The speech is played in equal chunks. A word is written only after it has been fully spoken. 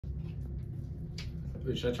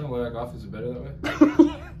Wait, should I turn the light off? Is it better that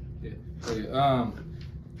way? Yeah. Okay.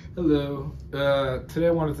 Hello. Today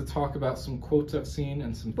I wanted to talk about some quotes I've seen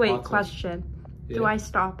and some. Wait, question. Yeah. Do I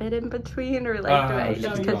stop it in between, or like do I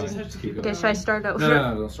just keep going? Should I start over?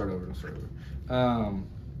 No, don't start over. Don't start over.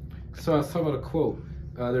 So I was talking about a quote.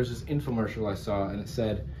 There's this infomercial I saw, and it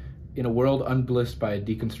said, "In a world unblissed by a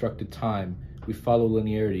deconstructed time, we follow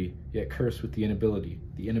linearity, yet cursed with the inability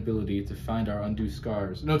to find our undue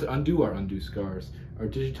scars. No, to undo our undue scars, our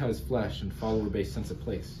digitized flesh and follower-based sense of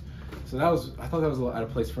place." So I thought that was a little out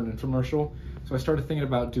of place for an infomercial. So I started thinking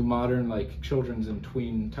about, do modern like children's and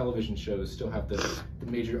tween television shows still have the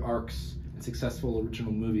major arcs and successful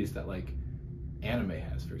original movies that like anime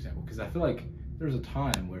has, for example? Because I feel like there was a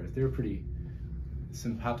time where they were pretty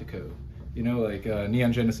simpatico, you know, like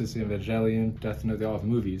Neon Genesis Evangelion, Death Note, they all have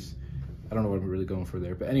movies. I don't know what I'm really going for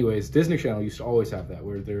there, but anyways, Disney Channel used to always have that,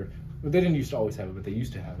 where they didn't used to always have it, but they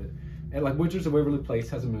used to have it. And like Wizards of Waverly Place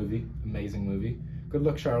has a movie, amazing movie. Good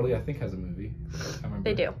Luck Charlie, I think, has a movie. I remember.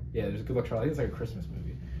 They do. Yeah, there's Good Luck Charlie. I think it's like a Christmas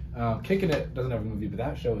movie. Kicking It doesn't have a movie, but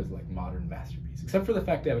that show is like modern masterpiece. Except for the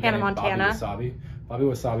fact they have a guy named Bobby Wasabi. Bobby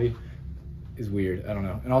Wasabi is weird. I don't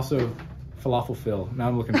know. And also Falafel Phil. Now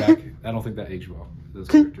I'm looking back, I don't think that aged well. Those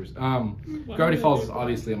characters. Gravity Falls is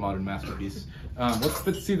obviously a modern masterpiece.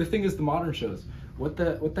 But see, the thing is, the modern shows. What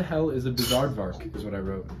the hell is a Bizaardvark is what I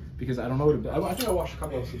wrote, because I don't know what I think I watched a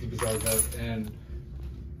couple episodes of Bizaardvark, and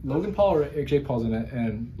Logan Paul or Jake Paul's in it,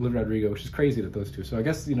 and Liv Rodrigo, which is crazy that those two. So I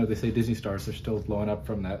guess, you know, they say Disney stars are still blowing up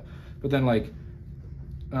from that. But then like,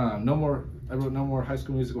 I wrote no more High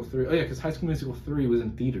School Musical 3. Oh yeah, because High School Musical 3 was in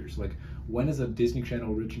theaters. Like, when is a Disney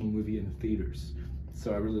Channel original movie in theaters?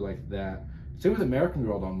 So I really liked that. Same with American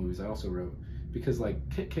Girl doll movies, I also wrote, because like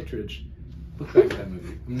Kit Kittredge, look back at that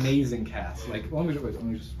movie, amazing cast. Like, let me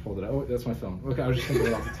just pull it out. Oh, that's my phone. Okay, I was just thinking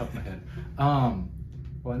it off the top of my head.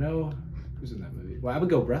 Well, I know who's in that movie. Well,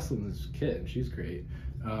 Abigail Breslin is Kit, and she's great.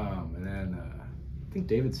 And then I think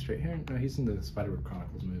David Strathairn. No, he's in the Spider-Man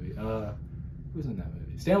Chronicles movie. Who's in that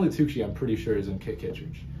movie? Stanley Tucci, I'm pretty sure, is in Kit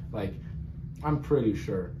Kittredge. Like, I'm pretty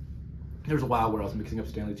sure. There was a while where I was mixing up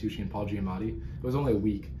Stanley Tucci and Paul Giamatti. It was only a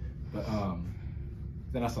week, but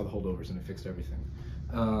then I saw the holdovers and it fixed everything.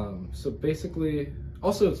 So basically,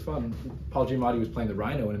 also it's fun. Paul Giamatti was playing the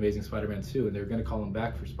Rhino in Amazing Spider-Man 2, and they were going to call him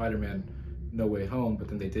back for Spider-Man No Way Home, but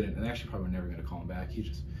then they didn't, and they actually probably were never going to call him back.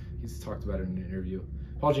 He's talked about it in an interview.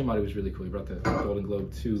 Paul Giamatti was really cool. He brought the Golden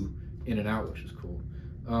Globe to In and Out, which was cool.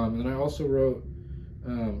 And then I also wrote,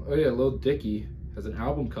 oh yeah, Lil Dicky has an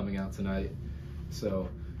album coming out tonight. So,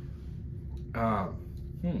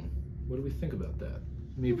 what do we think about that?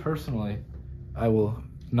 Me personally, I will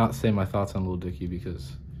not say my thoughts on Lil Dicky,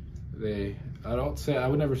 because I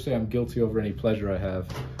would never say I'm guilty over any pleasure I have,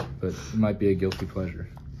 but it might be a guilty pleasure.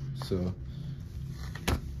 So,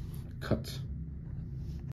 cut.